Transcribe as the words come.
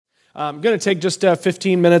I'm going to take just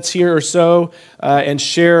 15 minutes here or so and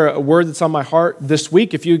share a word that's on my heart this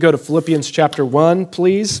week. If you go to Philippians chapter 1,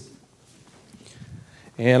 please.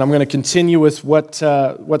 And I'm going to continue with what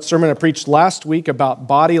sermon I preached last week about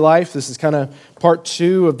body life. This is kind of part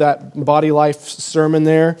 2 of that body life sermon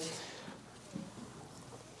there.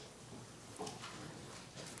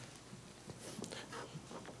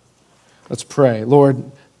 Let's pray. Lord,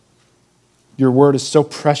 your word is so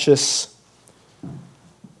precious.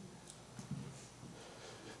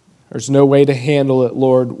 There's no way to handle it,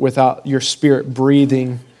 Lord, without your Spirit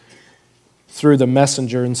breathing through the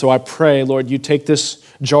messenger. And so I pray, Lord, you take this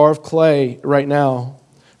jar of clay right now,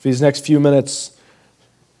 for these next few minutes,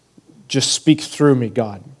 just speak through me,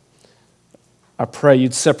 God. I pray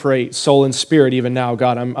you'd separate soul and spirit even now,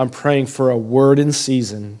 God. I'm praying for a word in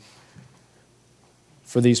season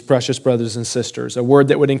for these precious brothers and sisters, a word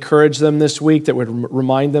that would encourage them this week, that would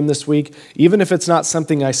remind them this week, even if it's not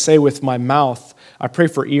something I say with my mouth. I pray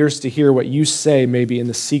for ears to hear what you say, maybe in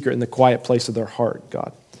the secret, in the quiet place of their heart,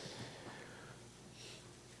 God.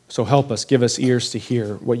 So help us, give us ears to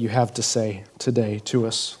hear what you have to say today to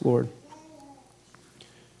us, Lord.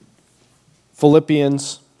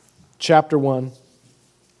 Philippians chapter 1.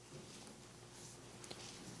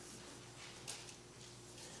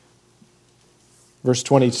 Verse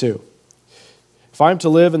 22. If I am to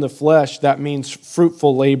live in the flesh, that means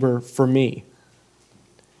fruitful labor for me.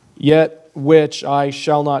 Yet which I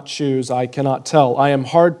shall not choose, I cannot tell. I am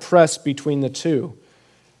hard pressed between the two.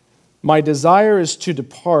 My desire is to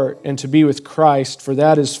depart and to be with Christ, for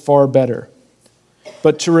that is far better.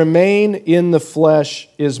 But to remain in the flesh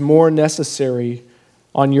is more necessary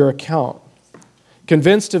on your account.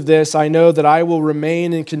 Convinced of this, I know that I will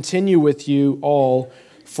remain and continue with you all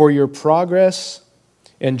for your progress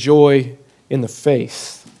and joy in the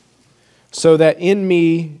faith, so that in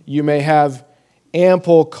me you may have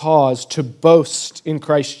ample cause to boast in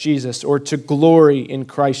Christ Jesus, or to glory in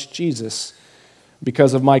Christ Jesus,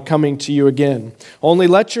 because of my coming to you again. Only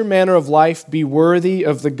let your manner of life be worthy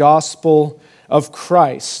of the gospel of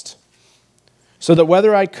Christ, so that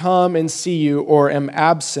whether I come and see you or am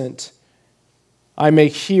absent, I may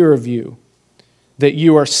hear of you, that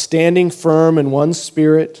you are standing firm in one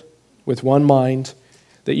spirit, with one mind,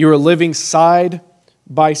 that you are living side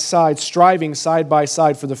by side, striving side by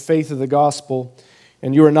side for the faith of the gospel,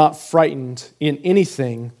 and you are not frightened in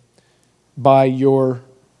anything by your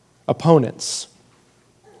opponents.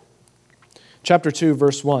 Chapter 2,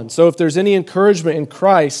 verse 1. So if there's any encouragement in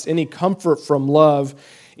Christ, any comfort from love,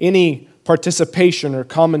 any participation or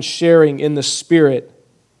common sharing in the Spirit,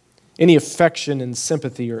 any affection and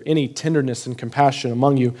sympathy, or any tenderness and compassion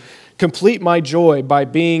among you, complete my joy by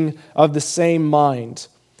being of the same mind,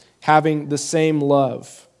 having the same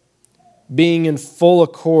love, being in full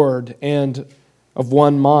accord and of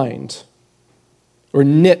one mind, or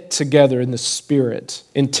knit together in the Spirit,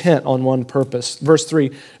 intent on one purpose. Verse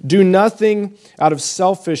 3, do nothing out of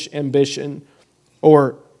selfish ambition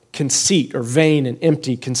or conceit, or vain and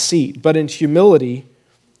empty conceit, but in humility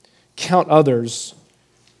count others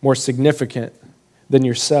more significant than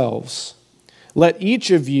yourselves. Let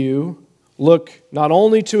each of you look not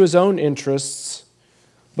only to his own interests,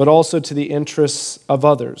 but also to the interests of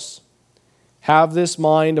others. Have this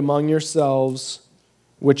mind among yourselves,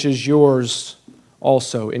 which is yours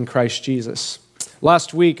also in Christ Jesus.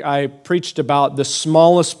 Last week, I preached about the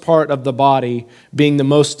smallest part of the body being the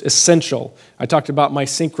most essential. I talked about my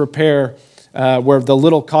sink repair where the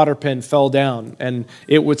little cotter pin fell down, and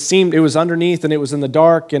it was underneath and it was in the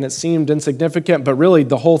dark and it seemed insignificant, but really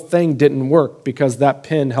the whole thing didn't work because that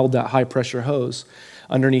pin held that high pressure hose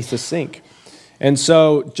underneath the sink. And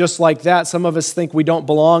so just like that, some of us think we don't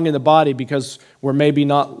belong in the body because we're maybe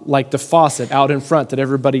not like the faucet out in front that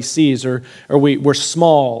everybody sees, or we're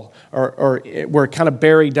small, or we're kind of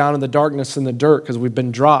buried down in the darkness in the dirt because we've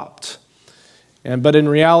been dropped. But in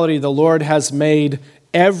reality, the Lord has made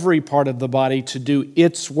every part of the body to do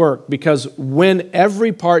its work, because when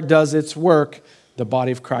every part does its work, the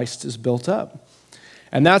body of Christ is built up.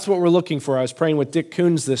 And that's what we're looking for. I was praying with Dick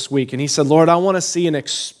Coons this week, and he said, Lord, I want to see an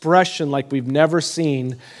expression like we've never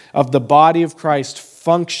seen of the body of Christ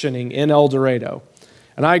functioning in El Dorado.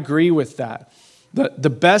 And I agree with that. The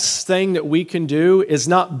best thing that we can do is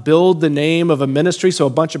not build the name of a ministry so a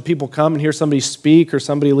bunch of people come and hear somebody speak or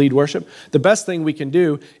somebody lead worship. The best thing we can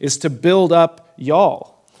do is to build up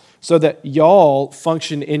y'all, so that y'all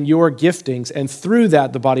function in your giftings, and through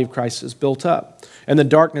that the body of Christ is built up. And the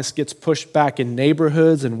darkness gets pushed back in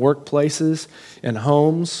neighborhoods and workplaces and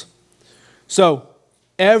homes. So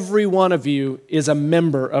every one of you is a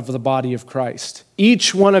member of the body of Christ.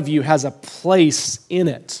 Each one of you has a place in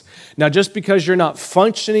it. Now, just because you're not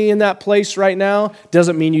functioning in that place right now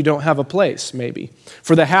doesn't mean you don't have a place, maybe.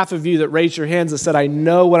 For the half of you that raised your hands and said, I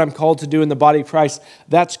know what I'm called to do in the body of Christ,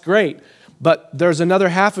 that's great. But there's another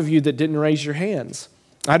half of you that didn't raise your hands.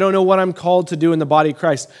 I don't know what I'm called to do in the body of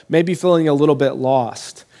Christ, maybe feeling a little bit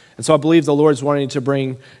lost. And so I believe the Lord's wanting to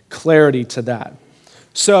bring clarity to that.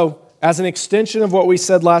 So, as an extension of what we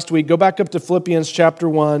said last week, go back up to Philippians chapter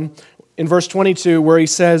 1 in verse 22 where he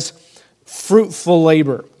says, fruitful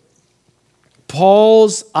labor.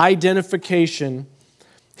 Paul's identification,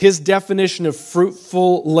 his definition of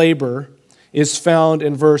fruitful labor is found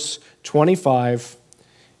in verse 25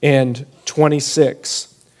 and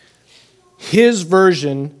 26. His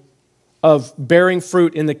version of bearing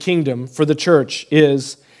fruit in the kingdom for the church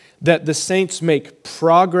is that the saints make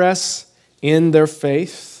progress in their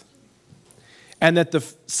faith and that the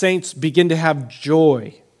saints begin to have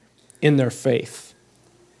joy in their faith.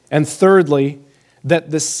 And thirdly, that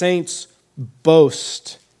the saints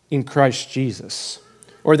boast in Christ Jesus,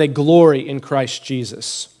 or they glory in Christ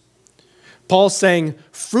Jesus. Paul's saying,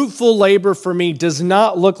 fruitful labor for me does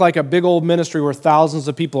not look like a big old ministry where thousands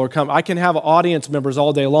of people are coming. I can have audience members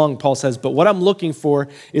all day long, Paul says, but what I'm looking for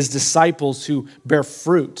is disciples who bear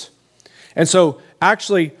fruit. And so,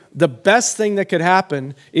 actually, the best thing that could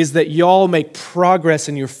happen is that y'all make progress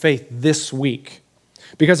in your faith this week.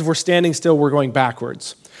 Because if we're standing still, we're going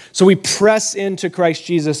backwards. So we press into Christ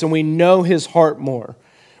Jesus and we know his heart more.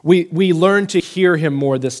 We learn to hear him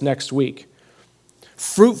more this next week.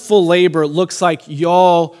 Fruitful labor looks like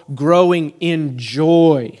y'all growing in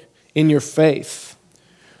joy in your faith.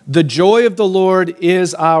 The joy of the Lord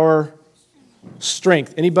is our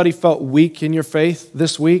strength. Anybody felt weak in your faith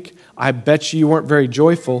this week? I bet you weren't very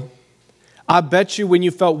joyful. I bet you when you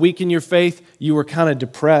felt weak in your faith, you were kind of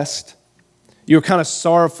depressed. You were kind of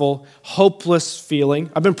sorrowful, hopeless feeling.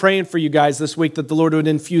 I've been praying for you guys this week that the Lord would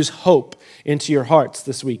infuse hope into your hearts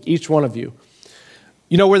this week, each one of you.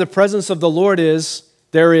 You know, where the presence of the Lord is,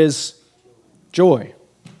 there is joy.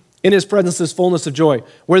 In his presence is fullness of joy.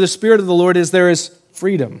 Where the Spirit of the Lord is, there is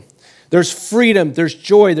freedom. There's freedom, there's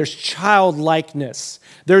joy, there's childlikeness.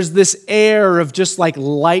 There's this air of just like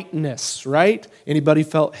lightness, right? Anybody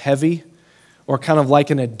felt heavy or kind of like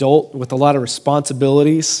an adult with a lot of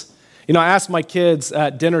responsibilities? You know, I ask my kids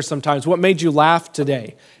at dinner sometimes, what made you laugh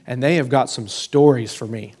today? And they have got some stories for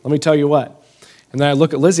me. Let me tell you what. And then I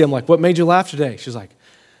look at Lizzie, I'm like, what made you laugh today? She's like,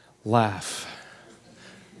 laugh.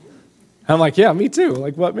 I'm like, yeah, me too.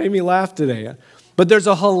 Like, what made me laugh today? But there's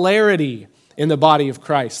a hilarity in the body of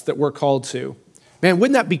Christ that we're called to. Man,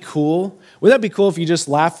 wouldn't that be cool? Wouldn't that be cool if you just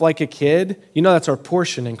laugh like a kid? You know, that's our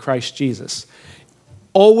portion in Christ Jesus.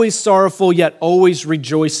 Always sorrowful, yet always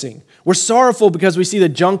rejoicing. We're sorrowful because we see the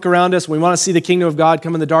junk around us. We want to see the kingdom of God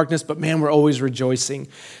come in the darkness, but man, we're always rejoicing.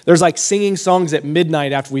 There's like singing songs at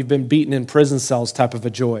midnight after we've been beaten in prison cells type of a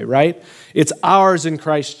joy, right? It's ours in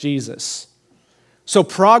Christ Jesus. So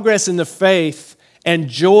progress in the faith and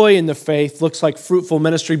joy in the faith looks like fruitful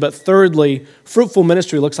ministry, but thirdly, fruitful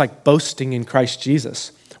ministry looks like boasting in Christ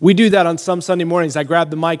Jesus. We do that on some Sunday mornings. I grab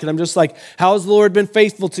the mic and I'm just like, how has the Lord been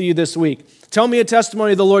faithful to you this week? Tell me a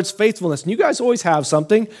testimony of the Lord's faithfulness. And you guys always have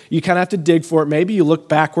something. You kind of have to dig for it. Maybe you look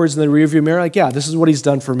backwards in the rearview mirror like, yeah, this is what he's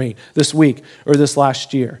done for me this week or this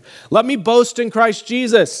last year. Let me boast in Christ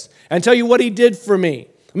Jesus and tell you what he did for me.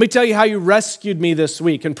 Let me tell you how you rescued me this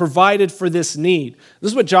week and provided for this need.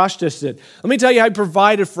 This is what Josh just did. Let me tell you how you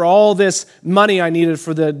provided for all this money I needed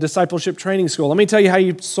for the discipleship training school. Let me tell you how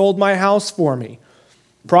you sold my house for me.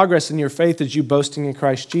 Progress in your faith is you boasting in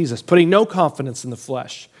Christ Jesus, putting no confidence in the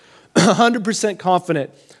flesh. 100%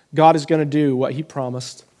 confident God is going to do what he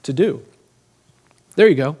promised to do. There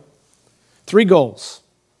you go. 3 goals.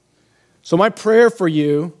 So my prayer for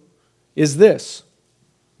you is this.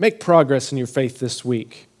 Make progress in your faith this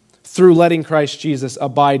week through letting Christ Jesus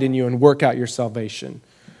abide in you and work out your salvation.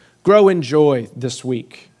 Grow in joy this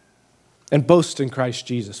week and boast in Christ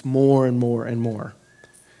Jesus more and more and more.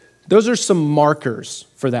 Those are some markers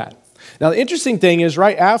for that. Now, the interesting thing is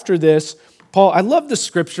right after this, Paul, I love the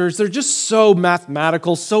scriptures. They're just so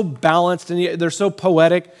mathematical, so balanced, and they're so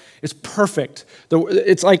poetic. It's perfect.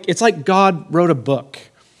 It's like God wrote a book.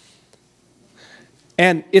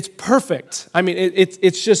 And it's perfect. I mean,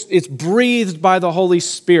 it's breathed by the Holy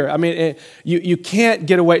Spirit. I mean, you can't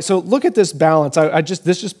get away. So look at this balance.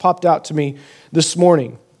 This just popped out to me this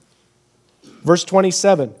morning. Verse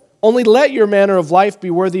 27. Only let your manner of life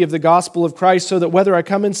be worthy of the gospel of Christ, so that whether I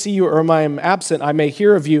come and see you or I am absent, I may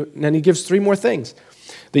hear of you. And then he gives 3 more things.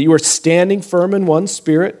 That you are standing firm in one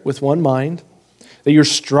spirit with one mind, that you're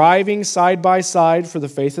striving side by side for the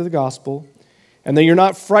faith of the gospel, and that you're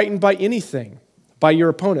not frightened by anything, by your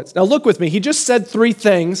opponents. Now look with me. He just said three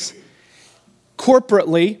things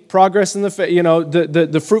corporately, progress in the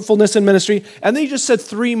the fruitfulness in ministry, and then he just said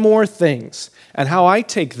three more things. And how I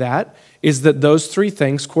take that is that those three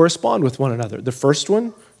things correspond with one another. The first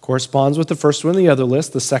one corresponds with the first one in the other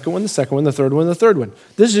list, the second one, the second one, the third one, the third one.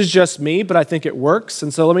 This is just me, but I think it works,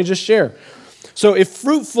 and so let me just share. So if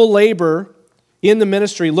fruitful labor in the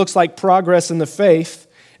ministry looks like progress in the faith,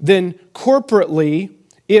 then corporately,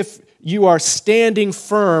 if you are standing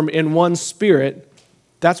firm in one spirit,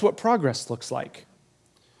 that's what progress looks like.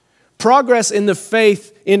 Progress in the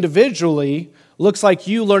faith individually looks like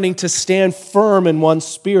you learning to stand firm in one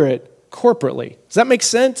spirit corporately. Does that make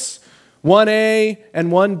sense? 1A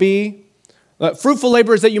and 1B. Fruitful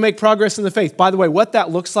labor is that you make progress in the faith. By the way, what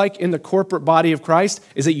that looks like in the corporate body of Christ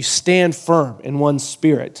is that you stand firm in one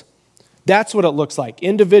spirit. That's what it looks like,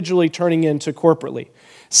 individually turning into corporately.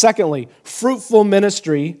 Secondly, fruitful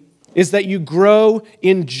ministry is that you grow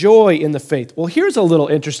in joy in the faith. Well, here's a little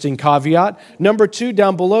interesting caveat. Number 2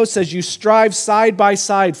 down below says you strive side by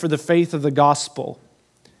side for the faith of the gospel.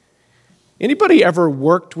 Anybody ever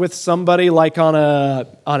worked with somebody like on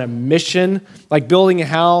a mission, like building a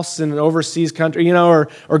house in an overseas country,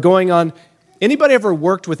 or going on? Anybody ever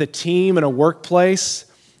worked with a team in a workplace?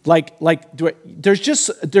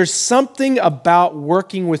 There's something about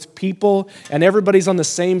working with people and everybody's on the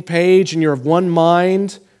same page and you're of one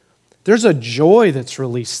mind. There's a joy that's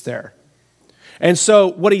released there. And so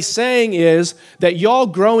what he's saying is that y'all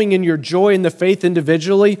growing in your joy in the faith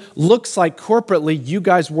individually looks like corporately you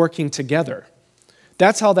guys working together.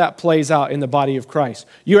 That's how that plays out in the body of Christ.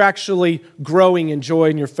 You're actually growing in joy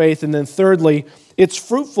in your faith. And then thirdly, it's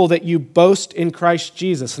fruitful that you boast in Christ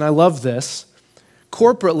Jesus. And I love this.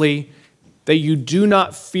 Corporately, that you do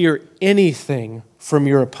not fear anything from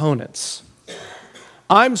your opponents.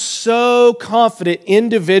 I'm so confident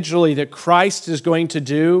individually that Christ is going to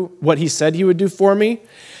do what he said he would do for me,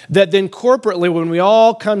 that then corporately, when we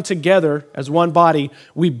all come together as one body,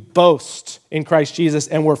 we boast in Christ Jesus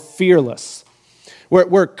and we're fearless.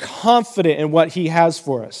 We're confident in what he has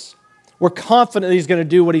for us. We're confident that he's going to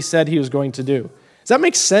do what he said he was going to do. Does that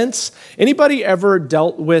make sense? Anybody ever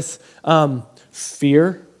dealt with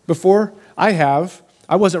fear before? I have.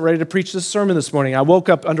 I wasn't ready to preach this sermon this morning. I woke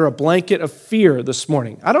up under a blanket of fear this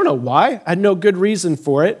morning. I don't know why. I had no good reason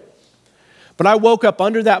for it. But I woke up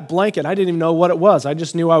under that blanket. I didn't even know what it was. I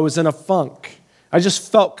just knew I was in a funk. I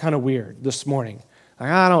just felt kind of weird this morning. Like,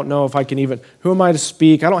 I don't know if I can even, who am I to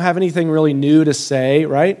speak? I don't have anything really new to say,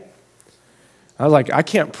 right? I was like, I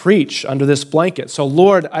can't preach under this blanket. So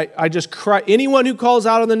Lord, I just cry. Anyone who calls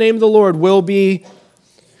out on the name of the Lord will be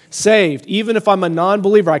saved. Even if I'm a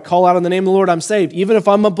non-believer, I call out on the name of the Lord, I'm saved. Even if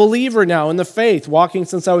I'm a believer now in the faith, walking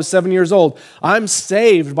since I was 7 years old, I'm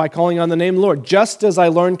saved by calling on the name of the Lord. Just as I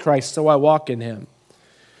learned Christ, so I walk in him.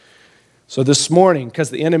 So this morning, because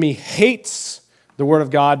the enemy hates the word of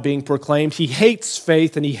God being proclaimed, he hates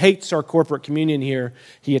faith, and he hates our corporate communion here,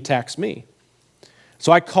 he attacks me.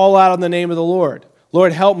 So I call out on the name of the Lord.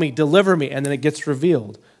 Lord, help me, deliver me, and then it gets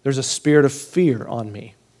revealed. There's a spirit of fear on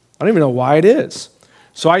me. I don't even know why it is.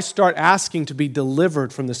 So I start asking to be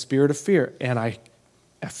delivered from the spirit of fear, and I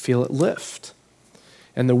feel it lift.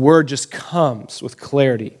 And the word just comes with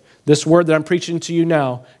clarity. This word that I'm preaching to you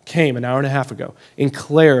now came an hour and a half ago in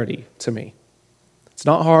clarity to me. It's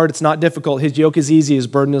not hard, it's not difficult. His yoke is easy, his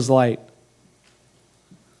burden is light.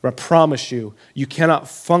 But I promise you, you cannot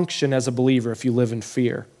function as a believer if you live in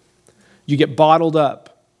fear. You get bottled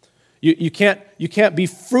up. You can't be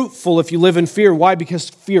fruitful if you live in fear. Why? Because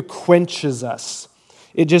fear quenches us.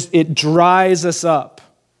 It dries us up.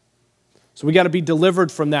 So we got to be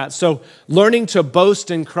delivered from that. So learning to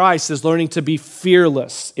boast in Christ is learning to be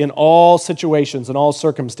fearless in all situations, in all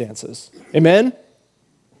circumstances. Amen?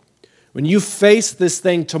 When you face this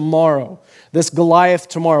thing tomorrow, this Goliath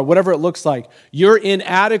tomorrow, whatever it looks like, your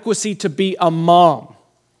inadequacy to be a mom,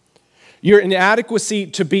 your inadequacy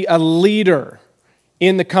to be a leader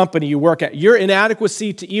in the company you work at, your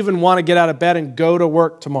inadequacy to even want to get out of bed and go to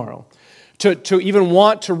work tomorrow, to even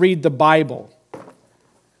want to read the Bible.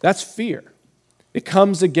 That's fear. It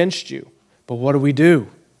comes against you. But what do?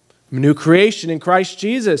 I'm a new creation in Christ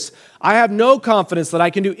Jesus. I have no confidence that I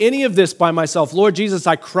can do any of this by myself. Lord Jesus,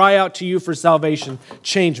 I cry out to you for salvation.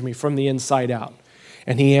 Change me from the inside out.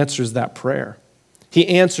 And he answers that prayer. He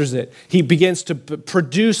answers it. He begins to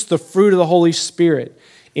produce the fruit of the Holy Spirit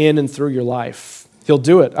in and through your life. He'll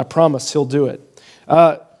do it. I promise he'll do it.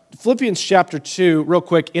 Philippians chapter 2, real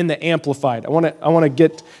quick, in the Amplified. I want to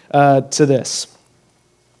get to this.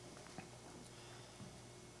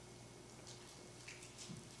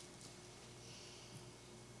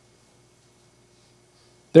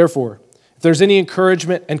 Therefore, if there's any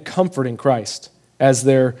encouragement and comfort in Christ, as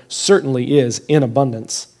there certainly is in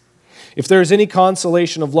abundance, if there's any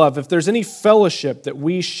consolation of love, if there's any fellowship that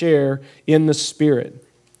we share in the Spirit,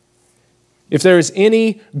 if there is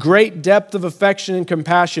any great depth of affection and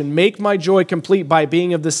compassion, make my joy complete by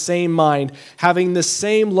being of the same mind, having the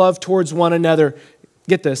same love towards one another.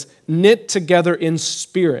 Get this, knit together in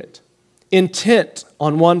spirit, intent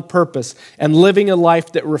on one purpose, and living a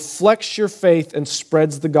life that reflects your faith and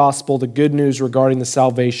spreads the gospel, the good news regarding the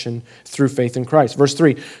salvation through faith in Christ. Verse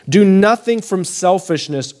 3, do nothing from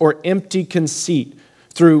selfishness or empty conceit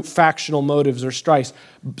through factional motives or strife,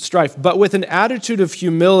 but with an attitude of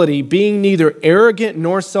humility, being neither arrogant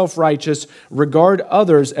nor self-righteous, regard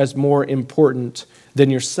others as more important than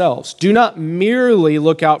yourselves. Do not merely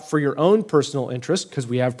look out for your own personal interest, because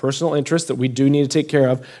we have personal interests that we do need to take care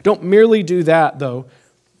of. Don't merely do that, though,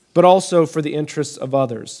 but also for the interests of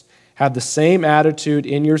others. Have the same attitude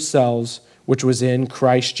in yourselves, which was in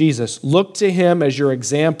Christ Jesus. Look to him as your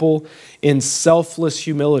example in selfless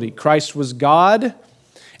humility. Christ was God,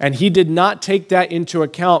 and he did not take that into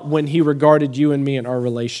account when he regarded you and me in our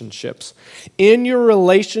relationships. In your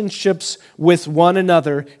relationships with one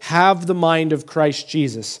another, have the mind of Christ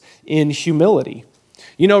Jesus in humility.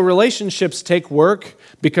 You know, relationships take work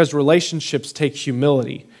because relationships take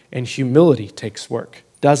humility, and humility takes work,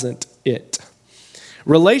 doesn't it?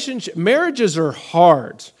 Marriages are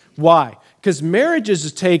hard. Why? Because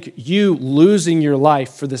marriages take you losing your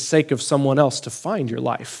life for the sake of someone else to find your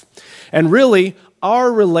life. And really,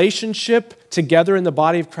 our relationship together in the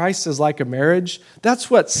body of Christ is like a marriage.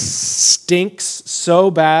 That's what stinks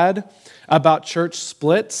so bad about church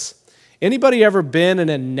splits. Anybody ever been in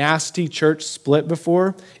a nasty church split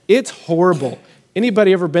before? It's horrible.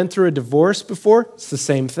 Anybody ever been through a divorce before? It's the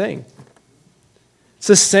same thing. It's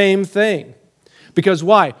the same thing. Because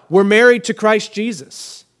why? We're married to Christ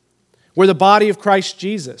Jesus. We're the body of Christ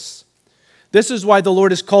Jesus. This is why the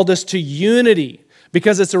Lord has called us to unity,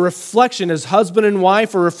 because it's a reflection. As husband and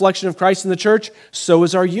wife, a reflection of Christ in the church, so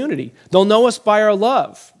is our unity. They'll know us by our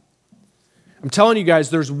love. I'm telling you guys,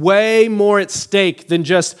 there's way more at stake than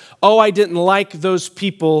just, oh, I didn't like those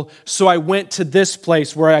people, so I went to this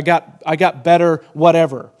place where I got better,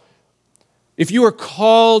 whatever. If you are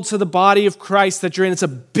called to the body of Christ that you're in, it's a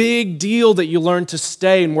big deal that you learn to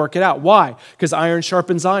stay and work it out. Why? Because iron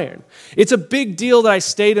sharpens iron. It's a big deal that I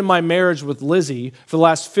stayed in my marriage with Lizzie for the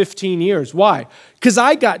last 15 years. Why? Because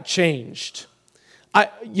I got changed.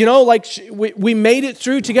 We made it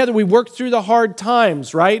through together. We worked through the hard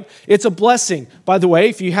times, right? It's a blessing. By the way,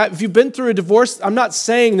 if you've been through a divorce, I'm not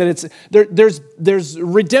saying that there's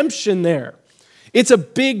redemption there. It's a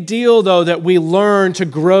big deal, though, that we learn to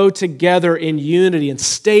grow together in unity and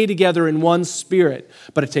stay together in one spirit.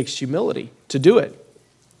 But it takes humility to do it.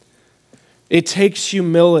 It takes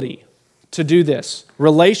humility to do this.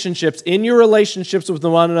 In your relationships with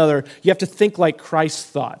one another, you have to think like Christ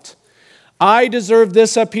thought. I deserve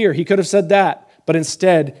this up here. He could have said that, but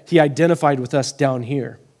instead, he identified with us down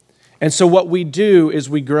here. And so what we do is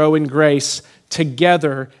we grow in grace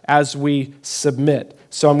together as we submit.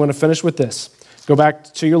 So I'm going to finish with this. Go back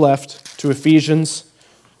to your left to Ephesians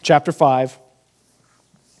chapter 5.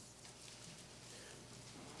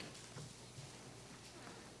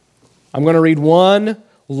 I'm going to read one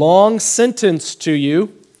long sentence to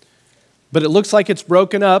you, but it looks like it's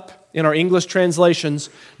broken up in our English translations.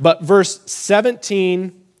 But verse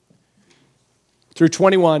 17 through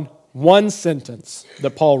 21, one sentence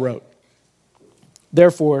that Paul wrote.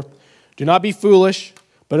 Therefore, do not be foolish,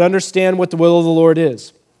 but understand what the will of the Lord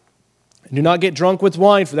is. And do not get drunk with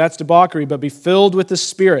wine, for that's debauchery, but be filled with the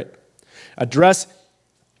Spirit.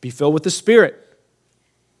 Be filled with the Spirit.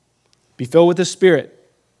 Be filled with the Spirit,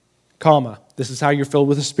 comma. This is how you're filled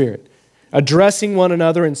with the Spirit. Addressing one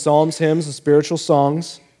another in psalms, hymns, and spiritual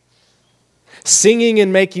songs. Singing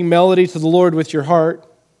and making melody to the Lord with your heart.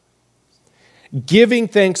 Giving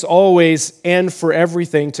thanks always and for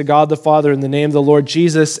everything to God the Father in the name of the Lord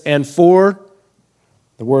Jesus, and for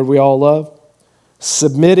the word we all love,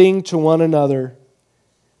 submitting to one another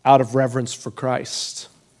out of reverence for Christ.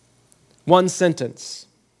 One sentence.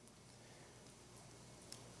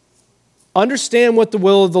 Understand what the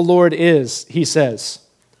will of the Lord is, he says.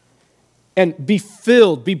 And be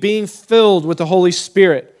being filled with the Holy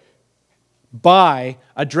Spirit by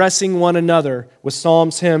addressing one another with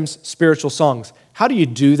psalms, hymns, spiritual songs. How do you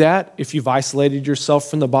do that if you've isolated yourself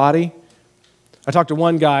from the body? I talked to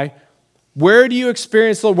one guy. Where do you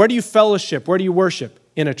experience the Lord? Where do you fellowship? Where do you worship?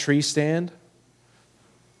 In a tree stand?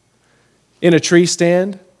 In a tree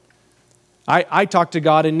stand? I talk to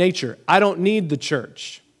God in nature. I don't need the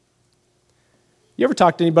church. You ever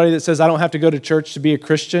talk to anybody that says, I don't have to go to church to be a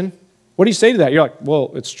Christian? What do you say to that? You're like,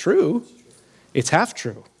 well, it's true. It's half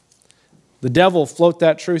true. The devil float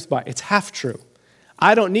that truth by. It's half true.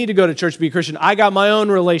 I don't need to go to church to be a Christian. I got my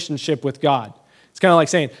own relationship with God. It's kind of like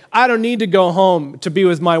saying, I don't need to go home to be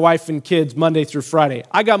with my wife and kids Monday through Friday.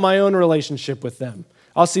 I got my own relationship with them.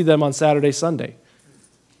 I'll see them on Saturday, Sunday.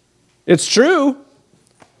 It's true,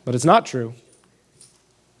 but it's not true.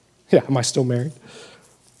 Yeah, am I still married?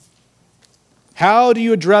 How do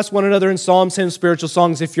you address one another in psalms, hymns, spiritual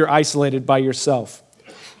songs if you're isolated by yourself?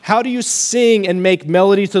 How do you sing and make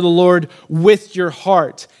melody to the Lord with your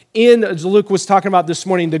heart? As Luke was talking about this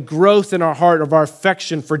morning, the growth in our heart of our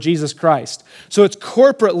affection for Jesus Christ. So it's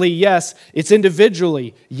corporately, yes. It's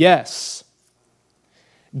individually, yes.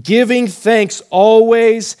 Giving thanks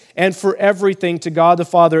always and for everything to God the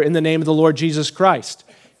Father in the name of the Lord Jesus Christ.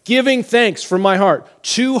 Giving thanks from my heart.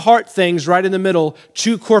 2 heart things right in the middle,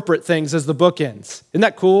 2 corporate things as the book ends. Isn't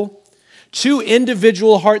that cool? 2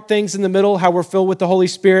 individual heart things in the middle, how we're filled with the Holy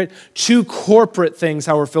Spirit. 2 corporate things,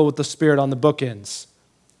 how we're filled with the Spirit on the bookends.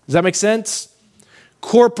 Does that make sense?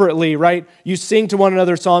 Corporately, right? You sing to one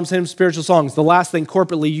another psalms, hymns, spiritual songs. The last thing,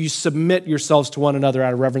 corporately, you submit yourselves to one another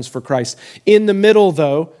out of reverence for Christ. In the middle,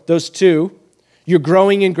 though, those 2, you're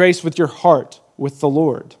growing in grace with your heart, with the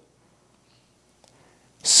Lord.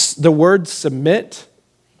 The word submit,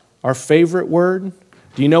 our favorite word,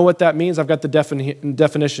 do you know what that means? I've got the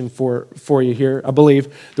definition for you here, I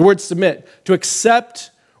believe. The word submit, to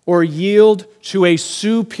accept or yield to a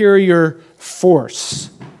superior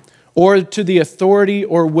force or to the authority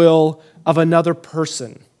or will of another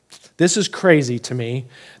person. This is crazy to me,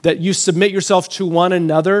 that you submit yourself to one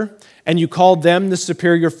another and you call them the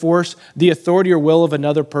superior force, the authority or will of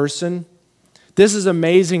another person. This is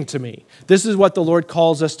amazing to me. This is what the Lord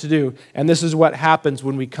calls us to do, and this is what happens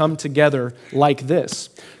when we come together like this.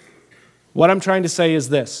 What I'm trying to say is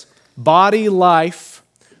this. Body life,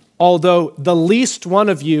 although the least one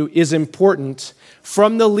of you is important,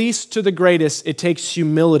 from the least to the greatest, it takes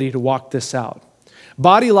humility to walk this out.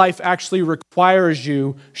 Body life actually requires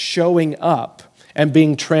you showing up and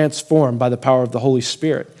being transformed by the power of the Holy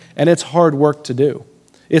Spirit, and it's hard work to do.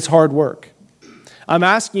 It's hard work. I'm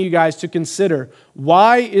asking you guys to consider,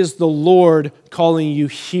 why is the Lord calling you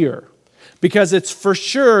here? Because it's for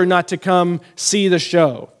sure not to come see the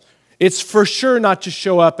show. It's for sure not to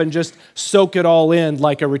show up and just soak it all in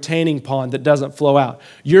like a retaining pond that doesn't flow out.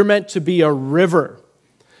 You're meant to be a river.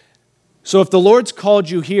 So if the Lord's called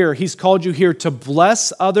you here, He's called you here to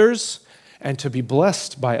bless others and to be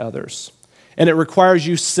blessed by others. And it requires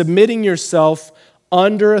you submitting yourself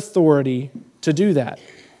under authority to do that.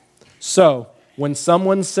 So, when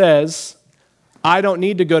someone says, I don't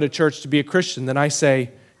need to go to church to be a Christian, then I say,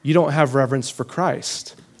 you don't have reverence for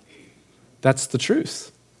Christ. That's the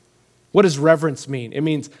truth. What does reverence mean? It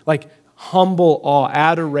means like humble awe,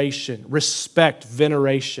 adoration, respect,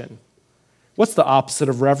 veneration. What's the opposite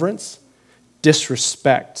of reverence?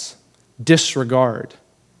 Disrespect, disregard.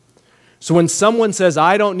 So when someone says,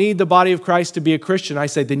 I don't need the body of Christ to be a Christian, I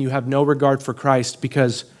say, then you have no regard for Christ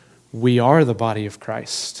because we are the body of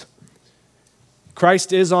Christ.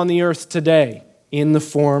 Christ is on the earth today in the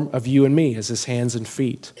form of you and me as His hands and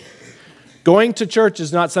feet. Going to church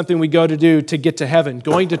is not something we go to do to get to heaven.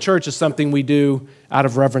 Going to church is something we do out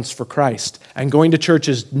of reverence for Christ. And going to church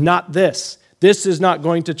is not this. This is not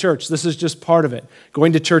going to church. This is just part of it.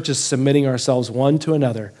 Going to church is submitting ourselves one to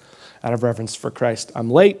another out of reverence for Christ.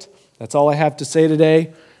 I'm late. That's all I have to say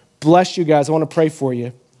today. Bless you guys. I want to pray for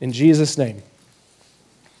you in Jesus' name.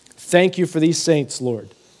 Thank you for these saints, Lord.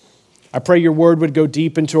 I pray your word would go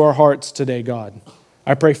deep into our hearts today, God.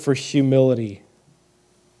 I pray for humility.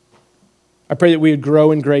 I pray that we would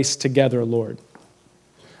grow in grace together, Lord.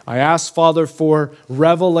 I ask, Father, for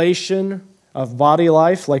revelation of body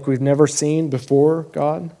life like we've never seen before,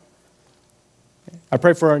 God. I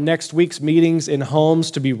pray for our next week's meetings in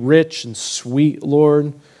homes to be rich and sweet,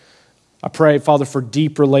 Lord. I pray, Father, for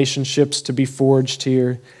deep relationships to be forged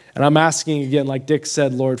here. And I'm asking again, like Dick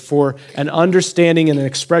said, Lord, for an understanding and an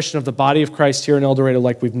expression of the body of Christ here in El Dorado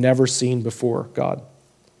like we've never seen before, God.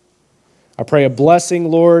 I pray a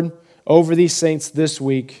blessing, Lord, over these saints this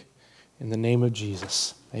week in the name of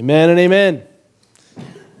Jesus. Amen and amen.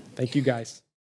 Thank you, guys.